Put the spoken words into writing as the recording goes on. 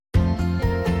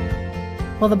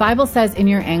Well, the Bible says, in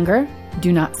your anger,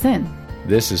 do not sin.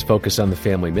 This is Focus on the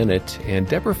Family Minute, and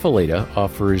Deborah Fileta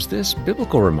offers this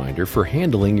biblical reminder for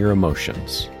handling your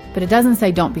emotions. But it doesn't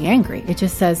say don't be angry. It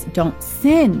just says don't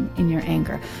sin in your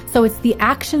anger. So it's the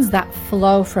actions that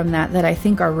flow from that I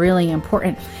think are really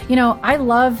important. You know, I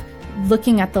love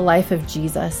looking at the life of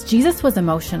Jesus. Jesus was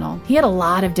emotional. He had a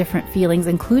lot of different feelings,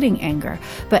 including anger.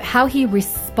 But how he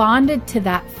responded to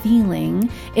that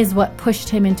feeling is what pushed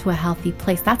him into a healthy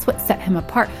place. That's what set him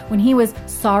apart. When he was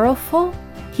sorrowful,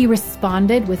 he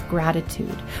responded with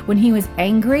gratitude. When he was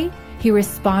angry, he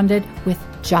responded with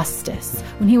justice.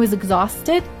 When he was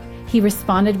exhausted, he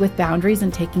responded with boundaries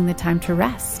and taking the time to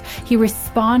rest. He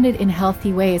responded in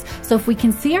healthy ways. So if we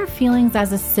can see our feelings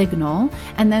as a signal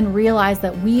and then realize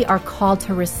that we are called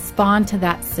to respond to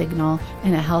that signal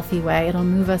in a healthy way, it'll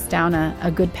move us down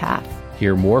a good path.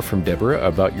 Hear more from Deborah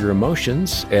about your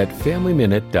emotions at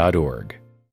FamilyMinute.org.